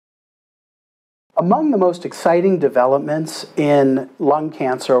Among the most exciting developments in lung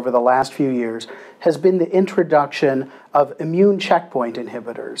cancer over the last few years has been the introduction of immune checkpoint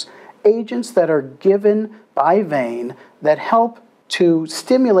inhibitors, agents that are given by vein that help to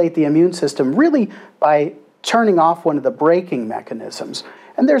stimulate the immune system really by turning off one of the braking mechanisms.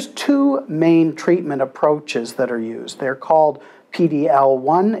 And there's two main treatment approaches that are used. They're called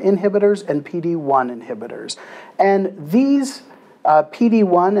PD-L1 inhibitors and PD-1 inhibitors. And these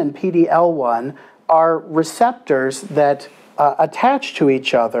PD-1 and PD-L1 are receptors that attach to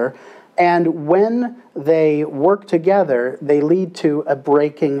each other, and when they work together, they lead to a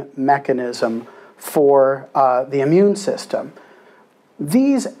braking mechanism for the immune system.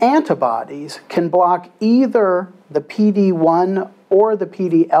 These antibodies can block either the PD-1 or the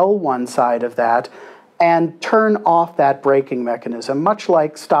PD-L1 side of that and turn off that braking mechanism, much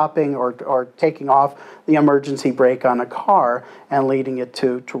like stopping or taking off the emergency brake on a car and leading it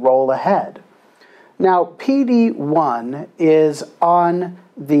to roll ahead. Now, PD-1 is on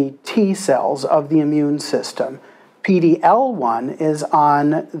the T cells of the immune system. PD-L1 is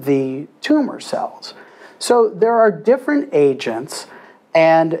on the tumor cells. So there are different agents,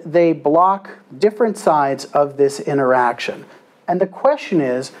 and they block different sides of this interaction. And the question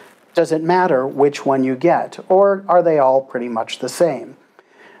is, does it matter which one you get, or are they all pretty much the same?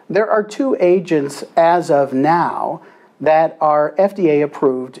 There are two agents as of now that are FDA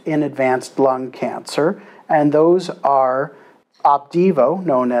approved in advanced lung cancer, and those are Opdivo,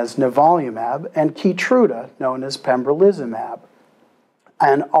 known as nivolumab, and Keytruda, known as pembrolizumab.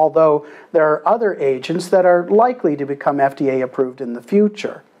 And although there are other agents that are likely to become FDA approved in the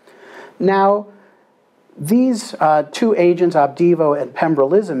future. Now, these two agents, Opdivo and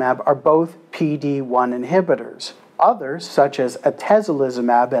pembrolizumab, are both PD-1 inhibitors. Others, such as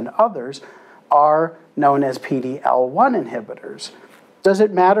atezolizumab and others, are known as PD-L1 inhibitors. Does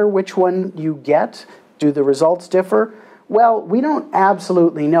it matter which one you get? Do the results differ? Well, we don't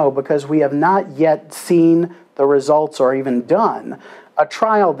absolutely know because we have not yet seen the results or even done a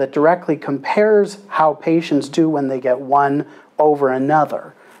trial that directly compares how patients do when they get one over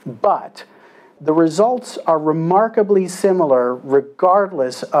another. But the results are remarkably similar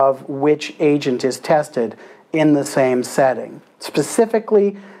regardless of which agent is tested in the same setting.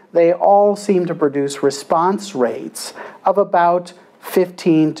 Specifically, they all seem to produce response rates of about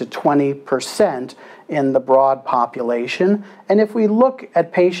 15 to 20% in the broad population. And if we look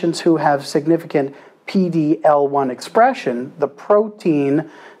at patients who have significant PD-L1 expression, the protein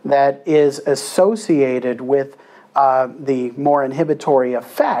that is associated with the more inhibitory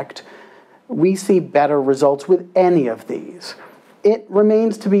effect, we see better results with any of these. It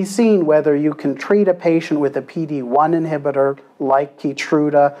remains to be seen whether you can treat a patient with a PD-1 inhibitor like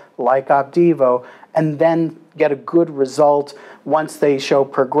Keytruda, like Opdivo, and then get a good result once they show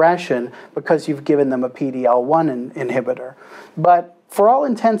progression because you've given them a PD-L1 inhibitor. But for all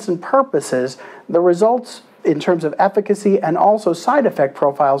intents and purposes, the results in terms of efficacy and also side effect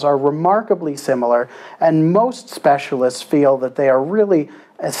profiles are remarkably similar, and most specialists feel that they are really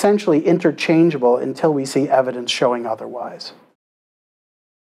essentially interchangeable until we see evidence showing otherwise.